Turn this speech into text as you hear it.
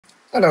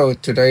Hello,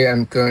 today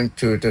I'm going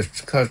to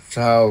discuss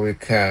how we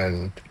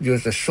can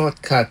use a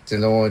shortcut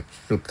in order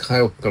to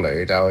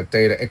calculate our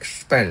data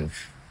expense.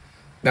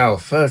 Now,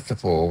 first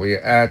of all, we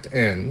add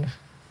in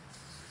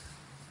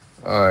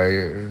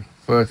a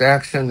first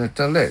action is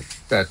the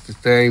list. That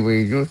today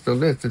we use the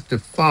list to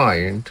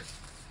find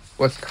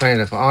what kind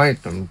of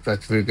items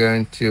that we're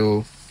going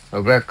to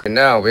record.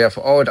 Now we have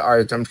all the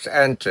items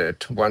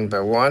entered one by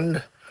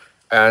one,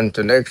 and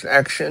the next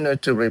action is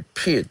to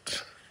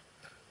repeat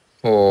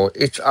for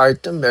each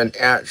item and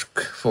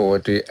ask for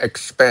the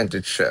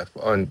expenditure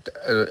on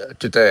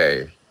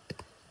today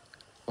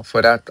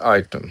for that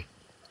item.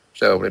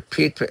 So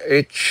repeat for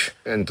each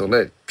and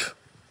delete.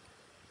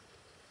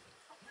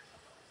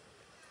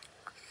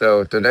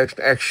 So the next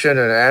action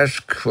and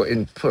ask for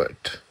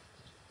input.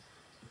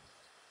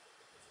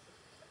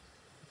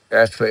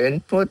 Ask for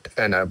input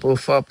and I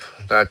move up.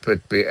 That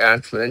would be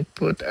ask for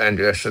input and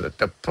just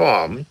the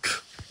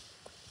prompt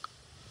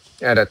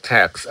and a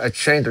text. I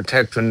change the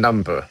text to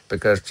number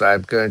because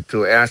I'm going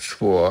to ask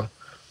for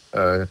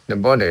the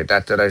money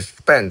that I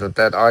spent on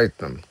that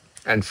item.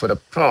 And for the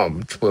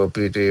prompt will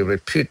be the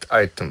repeat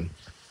item.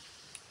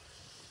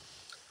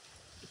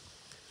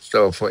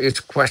 So for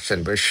each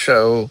question, we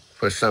show,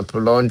 for example,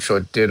 lunch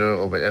or dinner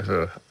or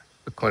whatever,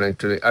 according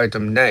to the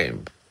item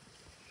name.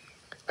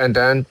 And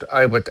then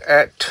I would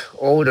add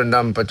all the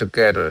number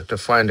together to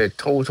find the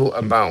total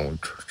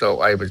amount. So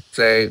I would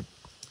say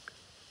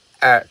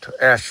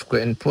ask for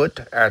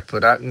input, add for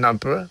that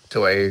number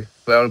to a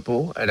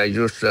variable, and I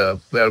use the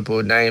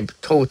variable name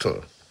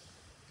total.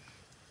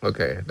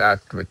 Okay, that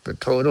with the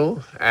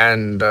total.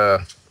 And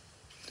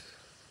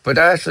but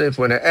actually,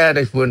 when I add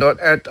it, will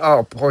not add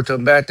up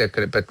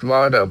automatically, but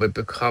rather will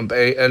become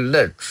a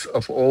list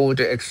of all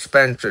the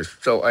expenses.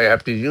 So I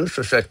have to use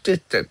the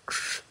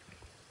statistics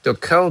to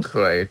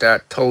calculate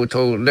that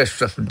total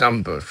list of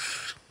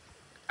numbers.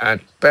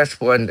 And best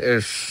one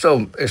is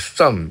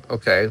sum,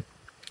 okay?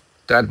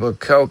 That will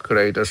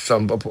calculate the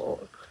sum of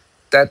all,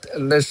 that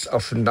list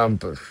of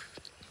numbers.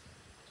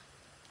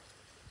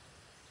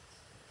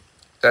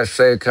 Let's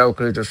say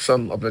calculate the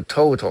sum of the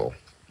total.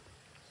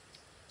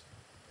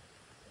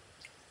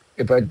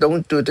 If I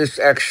don't do this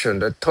action,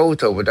 the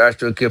total would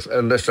actually give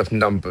a list of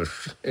numbers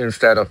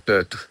instead of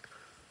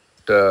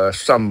the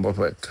sum of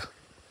it.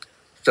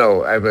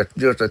 So I would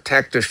use the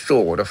tag to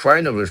store the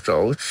final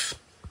results.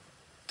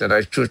 Then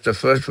I choose the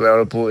first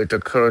variable is the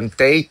current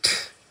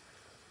date.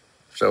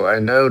 So I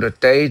know the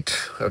date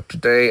of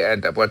today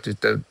and what is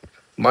the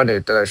money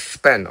that I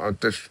spent on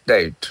this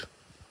date.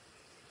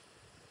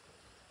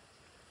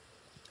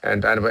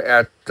 And then we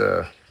add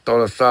the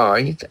dollar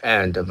sign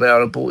and the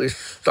variable is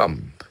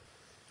sum.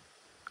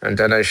 And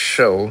then I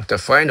show the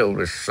final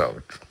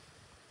result.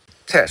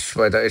 Test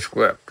whether it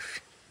works.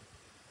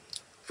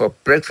 For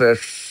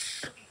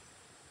breakfast,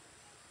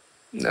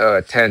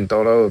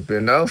 $10 would be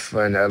enough,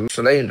 and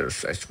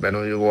miscellaneous, I spent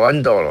only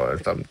 $1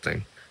 or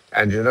something.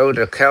 And you know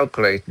to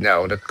calculate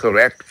now the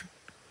correct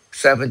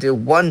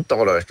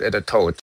 $71 at a total.